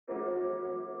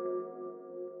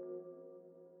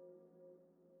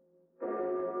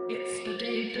It's the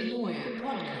Dave the Lawyer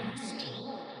podcast.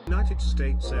 United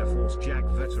States Air Force JAG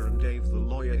veteran Dave the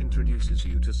Lawyer introduces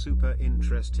you to super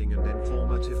interesting and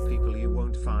informative people you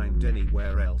won't find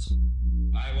anywhere else.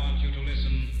 I want you to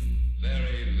listen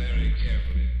very, very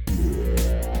carefully.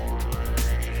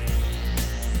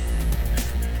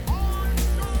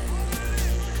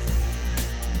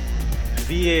 The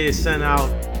VA has sent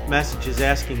out messages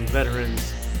asking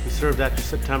veterans who served after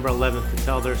September 11th to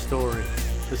tell their story.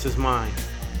 This is mine.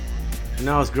 When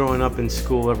I was growing up in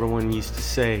school, everyone used to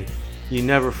say, "You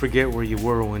never forget where you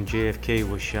were when JFK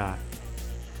was shot."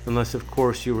 Unless, of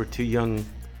course, you were too young.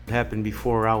 It happened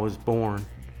before I was born,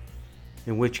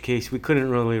 in which case we couldn't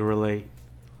really relate.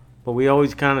 But we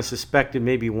always kind of suspected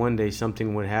maybe one day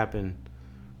something would happen,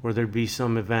 or there'd be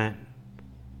some event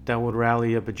that would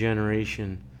rally up a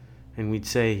generation, and we'd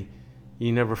say,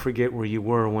 "You never forget where you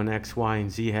were when X, Y,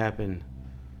 and Z happened."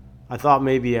 I thought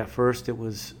maybe at first it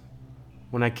was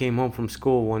when I came home from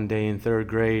school one day in 3rd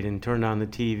grade and turned on the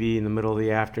TV in the middle of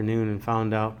the afternoon and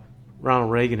found out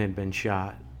Ronald Reagan had been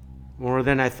shot. Or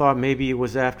then I thought maybe it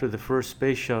was after the first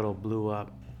space shuttle blew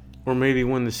up. Or maybe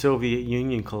when the Soviet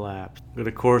Union collapsed. But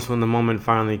of course, when the moment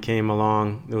finally came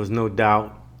along, there was no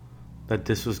doubt that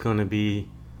this was going to be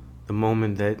the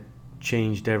moment that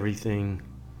changed everything,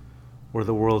 where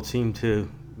the world seemed to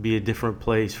be a different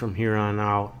place from here on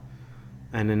out,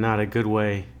 and in not a good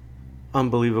way.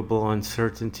 Unbelievable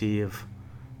uncertainty of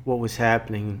what was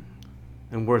happening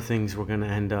and where things were going to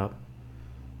end up.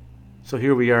 So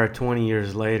here we are 20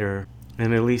 years later,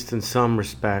 and at least in some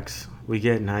respects, we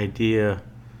get an idea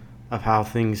of how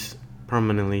things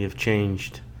permanently have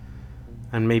changed,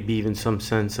 and maybe even some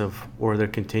sense of where they're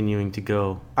continuing to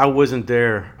go. I wasn't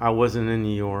there. I wasn't in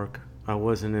New York. I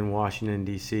wasn't in Washington,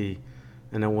 D.C.,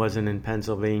 and I wasn't in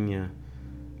Pennsylvania.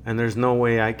 And there's no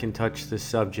way I can touch this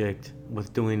subject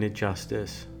with doing it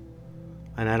justice.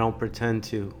 And I don't pretend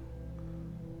to.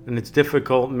 And it's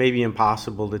difficult, maybe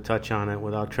impossible, to touch on it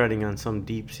without treading on some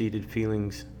deep-seated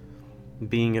feelings,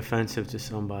 being offensive to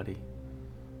somebody.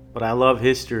 But I love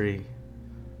history.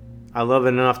 I love it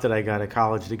enough that I got a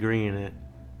college degree in it.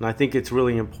 And I think it's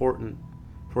really important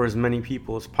for as many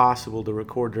people as possible to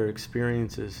record their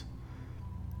experiences,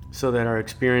 so that our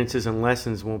experiences and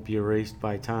lessons won't be erased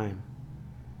by time.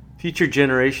 Future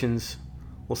generations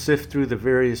will sift through the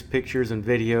various pictures and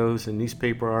videos and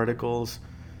newspaper articles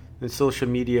and social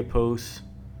media posts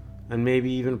and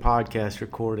maybe even podcast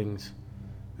recordings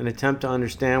and attempt to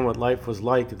understand what life was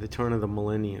like at the turn of the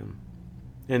millennium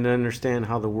and to understand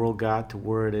how the world got to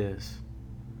where it is.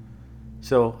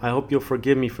 So I hope you'll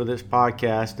forgive me for this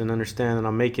podcast and understand that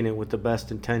I'm making it with the best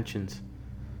intentions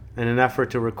and an effort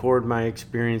to record my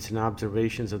experience and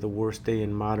observations of the worst day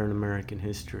in modern American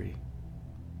history.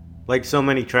 Like so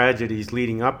many tragedies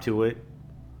leading up to it,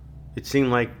 it seemed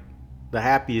like the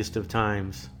happiest of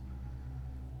times.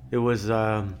 It was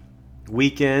a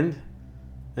weekend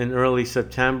in early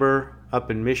September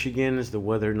up in Michigan as the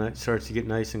weather starts to get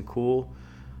nice and cool.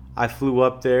 I flew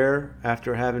up there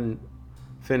after having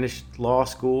finished law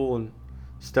school and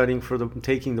studying for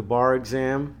taking the bar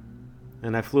exam.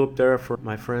 And I flew up there for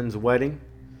my friend's wedding.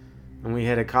 And we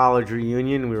had a college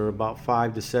reunion. We were about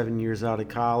 5 to 7 years out of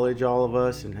college, all of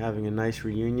us, and having a nice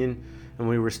reunion. And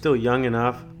we were still young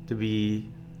enough to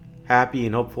be happy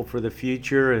and hopeful for the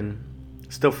future, and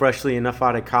still freshly enough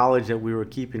out of college that we were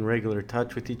keeping regular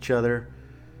touch with each other.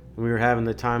 And we were having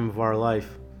the time of our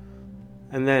life.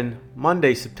 And then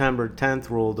Monday, September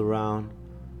 10th rolled around,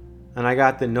 and I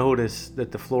got the notice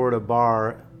that the Florida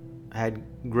bar had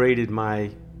graded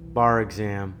my bar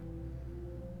exam.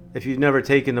 If you've never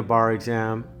taken the bar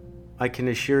exam, I can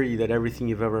assure you that everything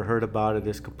you've ever heard about it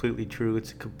is completely true.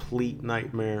 It's a complete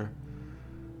nightmare.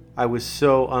 I was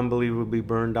so unbelievably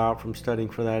burned out from studying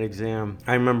for that exam.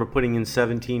 I remember putting in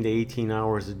 17 to 18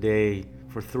 hours a day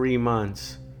for 3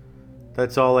 months.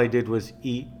 That's all I did was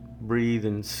eat, breathe,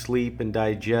 and sleep and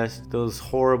digest those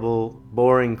horrible,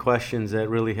 boring questions that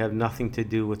really have nothing to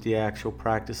do with the actual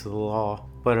practice of the law,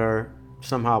 but are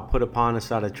somehow put upon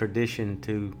us out of tradition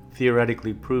to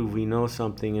theoretically prove we know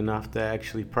something enough to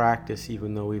actually practice,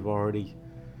 even though we've already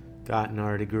gotten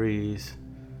our degrees.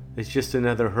 It's just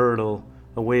another hurdle,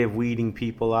 a way of weeding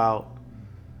people out.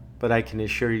 But I can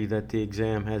assure you that the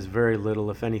exam has very little,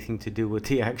 if anything, to do with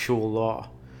the actual law.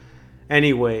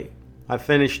 Anyway, I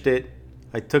finished it.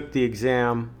 I took the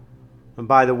exam. And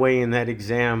by the way, in that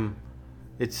exam,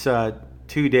 it's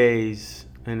 2 days,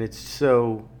 and it's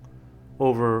so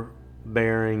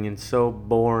overbearing and so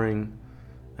boring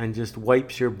and just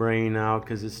wipes your brain out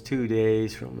because it's 2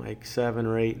 days from like 7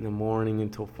 or 8 in the morning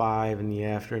until 5 in the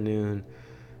afternoon.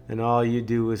 and all you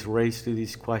do is race through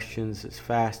these questions as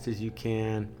fast as you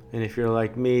can. And if you're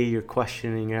like me, you're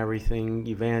questioning everything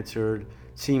you've answered.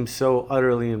 It seems so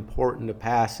utterly important to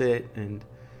pass it, and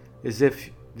as if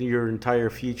your entire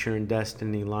future and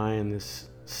destiny lie in this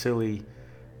silly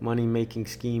money-making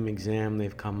scheme exam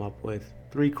they've come up with.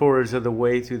 3/4 of the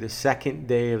way through the second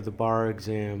day of the bar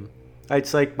exam, I'd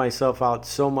psyched myself out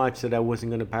so much that I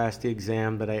wasn't going to pass the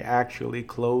exam that I actually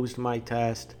closed my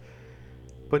test,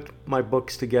 put my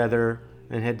books together,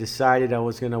 and had decided I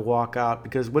was going to walk out,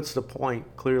 because what's the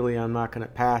point? Clearly I'm not going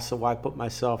to pass, so why put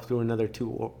myself through another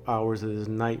 2 hours of this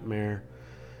nightmare?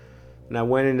 And I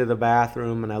went into the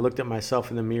bathroom and I looked at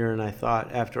myself in the mirror and I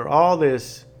thought, after all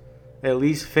this, at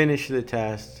least finish the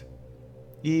test.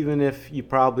 Even if you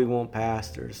probably won't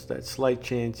pass, there's that slight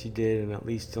chance you did, and at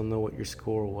least you'll know what your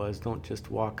score was. Don't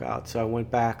just walk out. So I went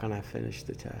back and I finished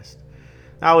the test.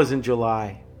 That was in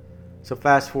July. So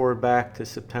fast forward back to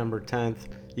September 10th.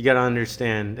 You got to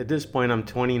understand, at this point I'm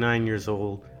 29 years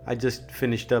old. I just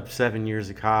finished up 7 years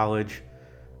of college.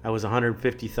 I was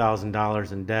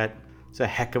 $150,000 in debt. It's a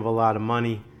heck of a lot of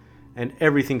money. And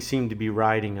everything seemed to be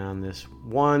riding on this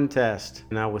one test.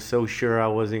 And I was so sure I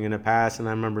wasn't going to pass. And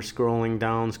I remember scrolling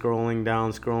down,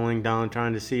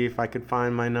 trying to see if I could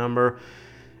find my number.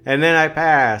 And then I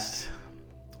passed.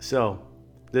 So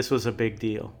this was a big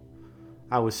deal.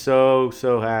 I was so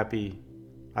happy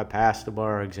I passed the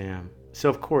bar exam. So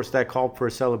of course that called for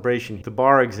a celebration. The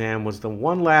bar exam was the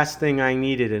one last thing I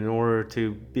needed in order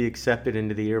to be accepted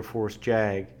into the Air Force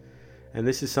JAG. And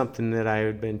this is something that I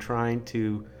had been trying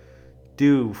to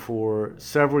do for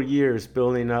several years,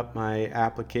 building up my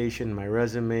application, my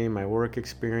resume, my work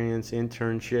experience,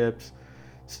 internships,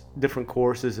 different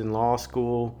courses in law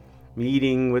school,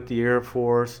 meeting with the Air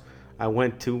Force. I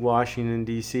went to Washington,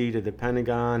 D.C. to the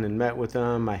Pentagon and met with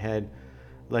them. I had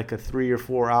like a 3 or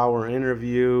 4 hour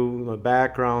interview, a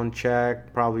background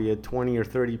check, probably a 20 or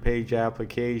 30 page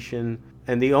application.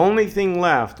 And the only thing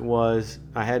left was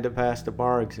I had to pass the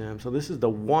bar exam. So this is the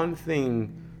one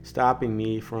thing stopping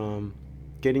me from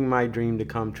getting my dream to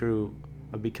come true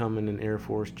of becoming an Air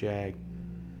Force JAG.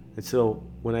 And so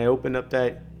when I opened up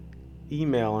that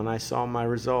email and I saw my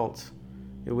results,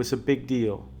 it was a big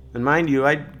deal. And mind you,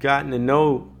 I'd gotten to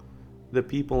know the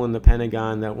people in the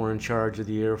Pentagon that were in charge of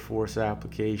the Air Force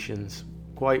applications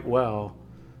quite well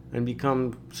and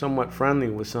become somewhat friendly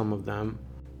with some of them.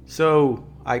 So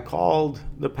I called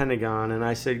the Pentagon and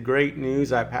I said, great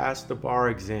news, I passed the bar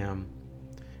exam.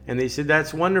 And they said,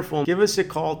 that's wonderful. Give us a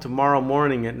call tomorrow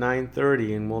morning at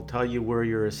 9:30 and we'll tell you where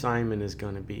your assignment is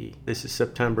going to be. This is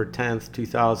September 10th,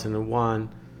 2001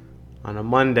 on a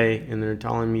Monday, and they're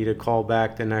telling me to call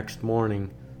back the next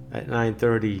morning at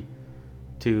 9:30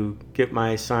 to get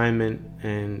my assignment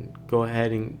and go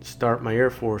ahead and start my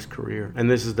Air Force career. And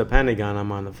this is the Pentagon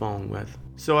I'm on the phone with.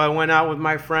 So I went out with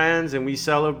my friends and we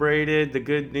celebrated the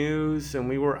good news, and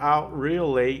we were out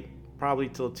real late, probably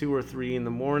till 2 or 3 in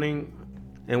the morning,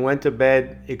 and went to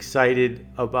bed excited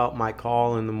about my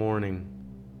call in the morning.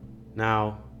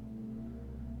 Now,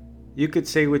 you could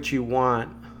say what you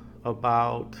want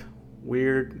about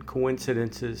weird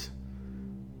coincidences,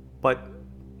 but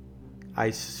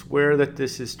I swear that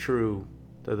this is true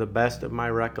to the best of my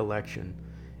recollection.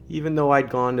 Even though I'd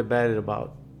gone to bed at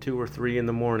about 2 or 3 in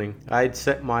the morning, I'd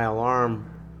set my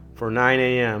alarm for 9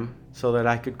 a.m. so that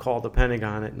I could call the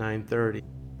Pentagon at 9:30.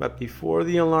 But before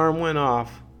the alarm went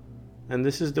off, and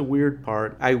this is the weird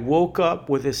part, I woke up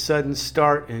with a sudden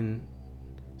start and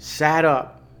sat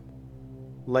up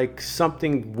like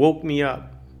something woke me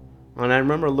up. And I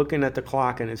remember looking at the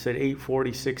clock and it said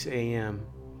 8:46 a.m.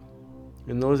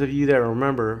 And those of you that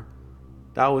remember,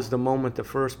 that was the moment the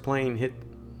first plane hit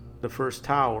the first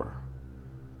tower.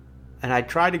 And I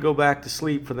tried to go back to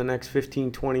sleep for the next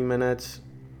 15-20 minutes,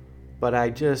 but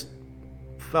I just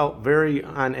felt very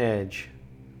on edge.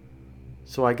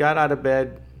 So I got out of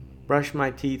bed, brushed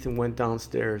my teeth, and went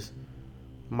downstairs.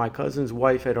 My cousin's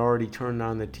wife had already turned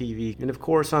on the TV. And of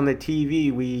course on the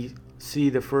TV we see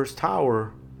the first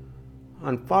tower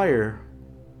on fire.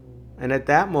 And at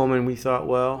that moment we thought,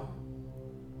 well,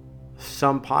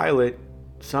 some pilot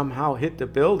somehow hit the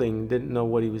building, didn't know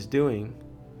what he was doing.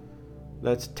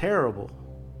 That's terrible.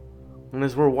 And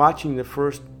as we're watching the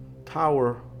first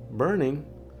tower burning,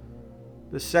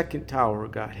 the second tower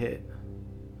got hit.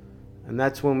 And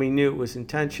that's when we knew it was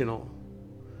intentional.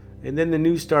 And then the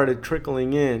news started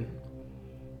trickling in.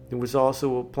 There was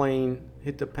also a plane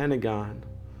hit the Pentagon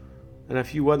and a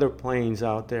few other planes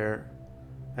out there.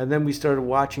 And then we started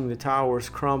watching the towers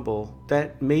crumble.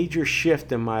 That major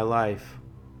shift in my life,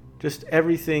 just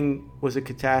everything was a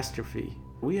catastrophe.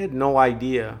 We had no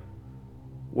idea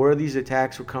where these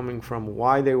attacks were coming from,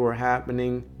 why they were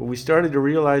happening. But we started to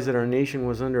realize that our nation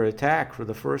was under attack for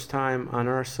the first time on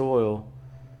our soil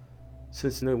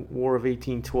since the War of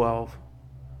 1812.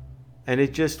 And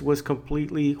it just was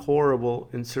completely horrible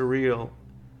and surreal.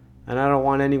 And I don't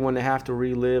want anyone to have to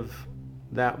relive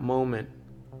that moment.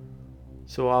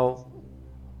 So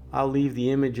I'll leave the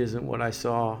images and what I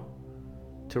saw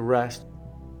to rest.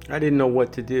 I didn't know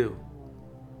what to do.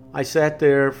 I sat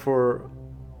there for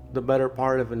the better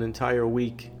part of an entire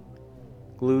week,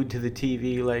 glued to the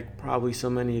TV like probably so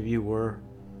many of you were,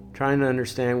 trying to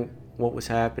understand what was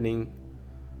happening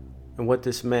and what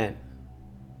this meant,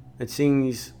 and seeing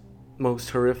these most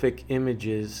horrific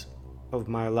images of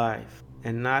my life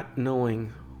and not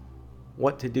knowing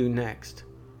what to do next.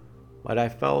 But I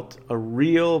felt a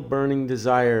real burning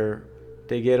desire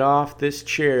to get off this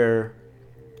chair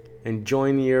and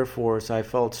join the Air Force. I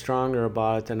felt stronger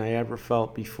about it than I ever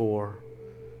felt before.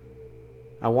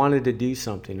 I wanted to do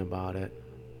something about it.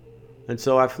 And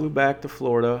so I flew back to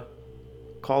Florida,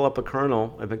 call up a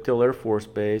colonel at MacDill Air Force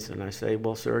Base, and I say,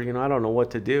 well, sir, I don't know what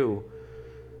to do.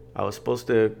 I was supposed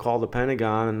to call the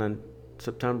Pentagon, and then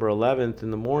September 11th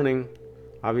in the morning,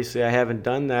 obviously I haven't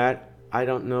done that. I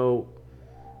don't know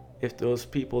if those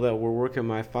people that were working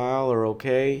my file are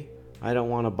okay. I don't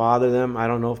want to bother them. I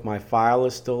don't know if my file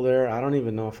is still there. I don't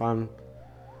even know if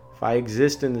I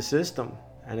exist in the system.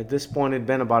 And at this point, it had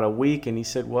been about a week, and he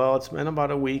said, well, it's been about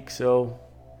a week, so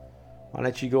why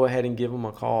don't you go ahead and give them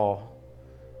a call?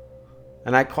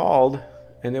 And I called,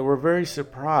 and they were very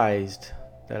surprised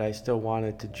that I still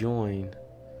wanted to join,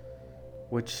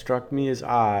 which struck me as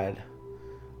odd.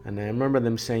 And I remember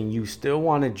them saying, you still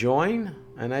want to join?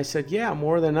 And I said, yeah,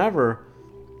 more than ever.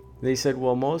 They said,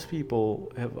 well, most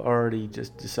people have already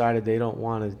just decided they don't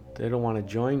want to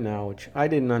join now, which I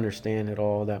didn't understand at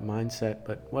all, that mindset,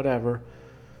 but whatever.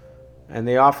 And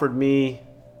they offered me,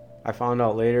 I found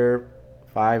out later,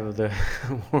 5 of the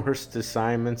worst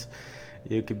assignments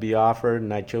you could be offered,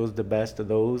 and I chose the best of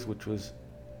those, which was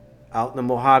out in the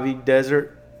Mojave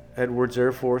Desert, Edwards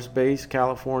Air Force Base,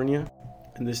 California.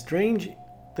 And the strange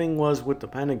thing was with the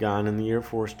Pentagon and the Air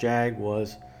Force JAG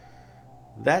was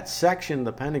that section of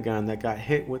the Pentagon that got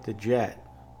hit with the jet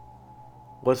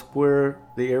was where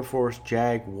the Air Force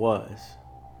JAG was.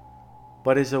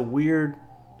 But as a weird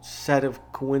set of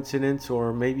coincidence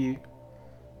or maybe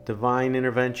divine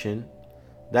intervention,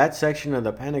 that section of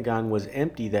the Pentagon was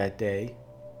empty that day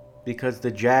because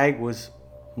the JAG was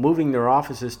moving their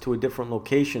offices to a different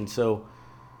location. So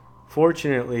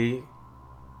fortunately,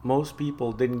 most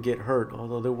people didn't get hurt,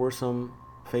 although there were some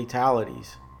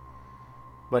fatalities.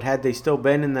 But had they still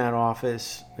been in that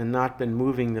office and not been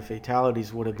moving, the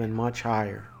fatalities would have been much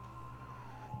higher.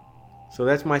 So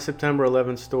that's my September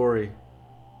 11th story.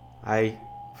 I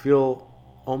feel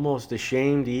almost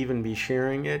ashamed to even be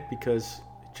sharing it because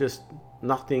it's just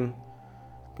nothing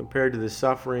compared to the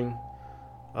suffering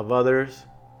of others.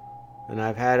 And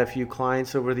I've had a few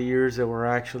clients over the years that were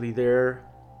actually there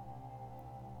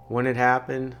when it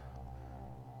happened.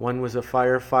 One was a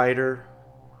firefighter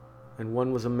and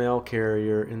one was a mail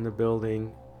carrier in the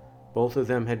building. Both of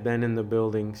them had been in the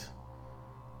buildings.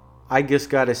 I just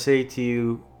got to say to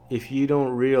you, if you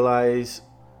don't realize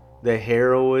the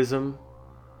heroism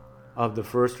of the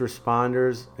first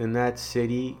responders in that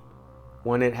city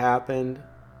when it happened,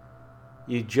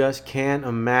 you just can't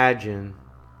imagine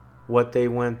what they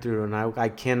went through. And I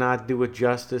cannot do it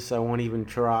justice. I won't even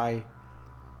try.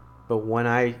 But when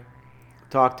I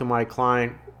talked to my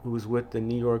client who was with the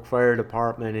New York Fire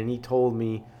Department, and he told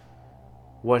me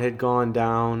what had gone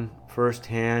down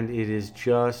firsthand, it is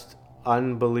just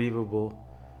unbelievable.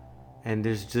 And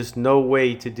there's just no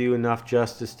way to do enough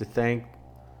justice to thank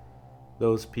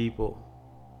those people.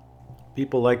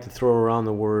 People like to throw around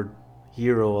the word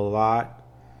hero a lot,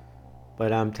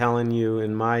 but I'm telling you,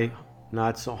 in my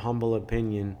not so humble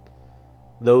opinion,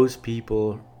 those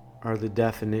people are the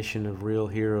definition of real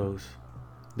heroes.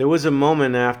 There was a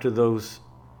moment after those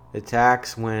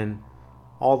attacks when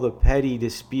all the petty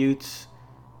disputes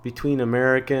between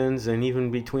Americans and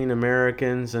even between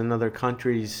Americans and other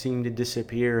countries seemed to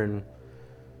disappear, and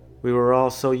we were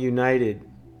all so united.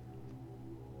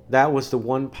 That was the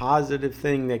one positive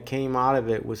thing that came out of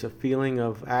it, was a feeling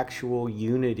of actual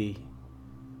unity.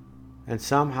 And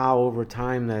somehow over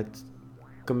time that's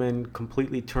been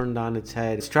completely turned on its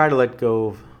head. Let's try to let go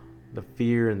of the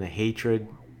fear and the hatred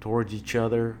towards each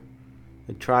other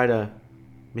and try to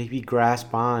maybe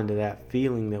grasp on to that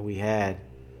feeling that we had,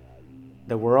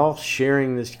 that we're all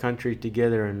sharing this country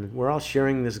together and we're all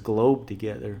sharing this globe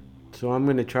together. So I'm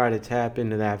going to try to tap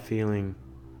into that feeling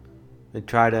and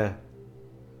try to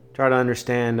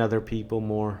understand other people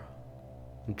more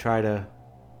and try to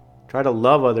Try to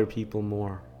love other people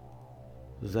more,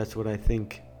 because that's what I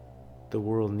think the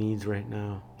world needs right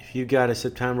now. If you got a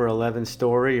September 11th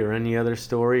story or any other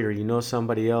story, or you know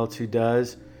somebody else who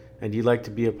does, and you'd like to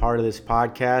be a part of this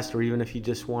podcast, or even if you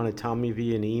just want to tell me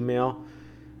via an email,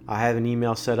 I have an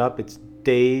email set up. It's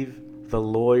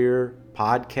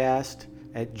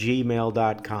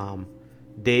davetheLawyerPodcast@gmail.com.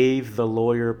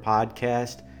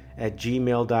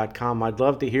 davetheLawyerPodcast@gmail.com. I'd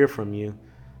love to hear from you,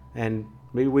 and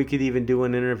maybe we could even do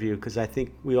an interview, because I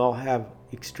think we all have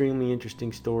extremely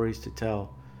interesting stories to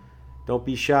tell. Don't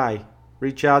be shy.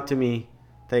 Reach out to me.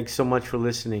 Thanks so much for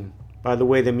listening. By the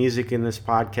way, the music in this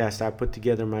podcast I put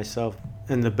together myself,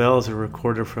 and the bells are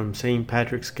recorded from St.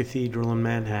 Patrick's Cathedral in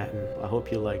Manhattan. I hope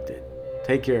you liked it.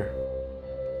 Take care.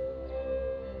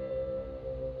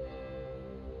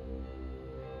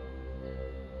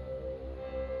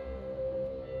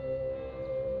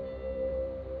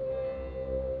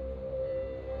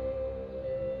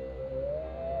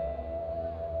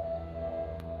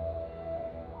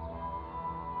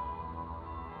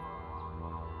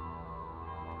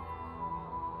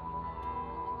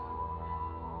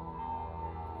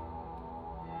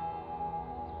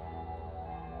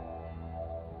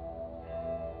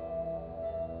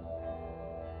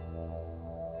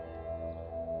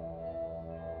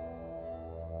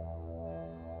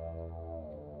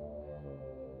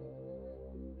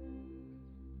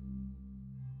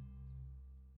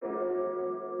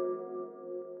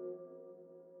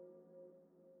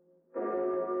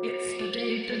 It's the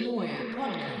Dave the Lawyer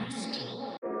podcast.